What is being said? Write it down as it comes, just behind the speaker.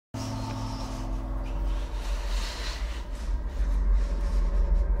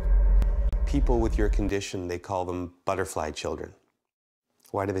people with your condition, they call them butterfly children.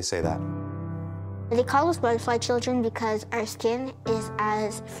 Why do they say that? They call us butterfly children because our skin is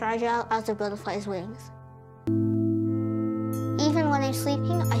as fragile as a butterfly's wings. Even when I'm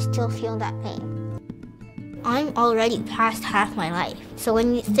sleeping, I still feel that pain. I'm already past half my life, so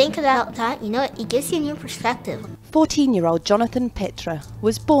when you think about that, you know, it gives you a new perspective. 14-year-old Jonathan Pitra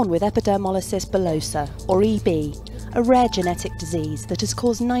was born with epidermolysis bullosa, or EB, a rare genetic disease that has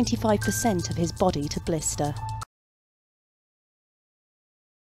caused 95% of his body to blister.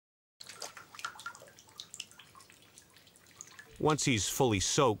 Once he's fully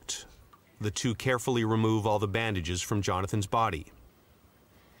soaked, the two carefully remove all the bandages from Jonathan's body.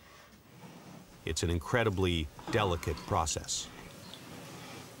 It's an incredibly delicate process.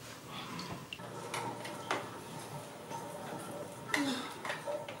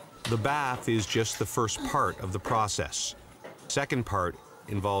 The bath is just the first part of the process. Second part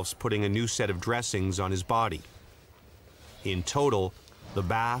involves putting a new set of dressings on his body. In total, the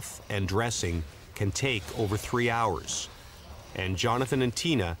bath and dressing can take over 3 hours, and Jonathan and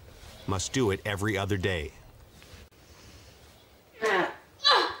Tina must do it every other day.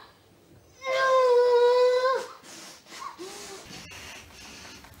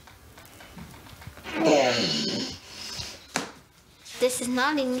 This is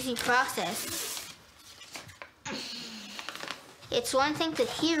not an easy process. It's one thing to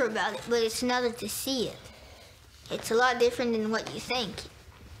hear about it, but it's another to see it. It's a lot different than what you think.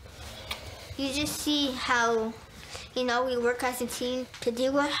 You just see how, you know, we work as a team to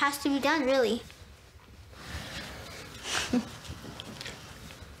do what has to be done, really.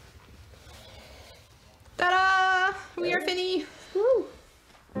 Ta-da! We are finished. Woo!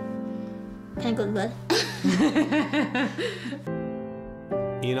 Can I go to bed?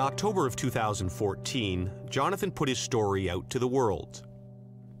 In October of 2014, Jonathan put his story out to the world.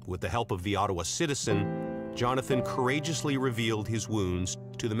 With the help of the Ottawa Citizen, Jonathan courageously revealed his wounds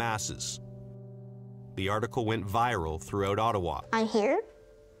to the masses. The article went viral throughout Ottawa. I'm here,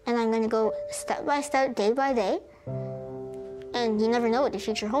 and I'm going to go step by step, day by day, and you never know what the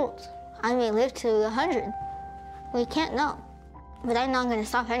future holds. I may live to 100. We can't know. But I'm not going to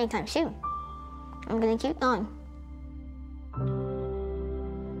stop anytime soon. I'm going to keep going.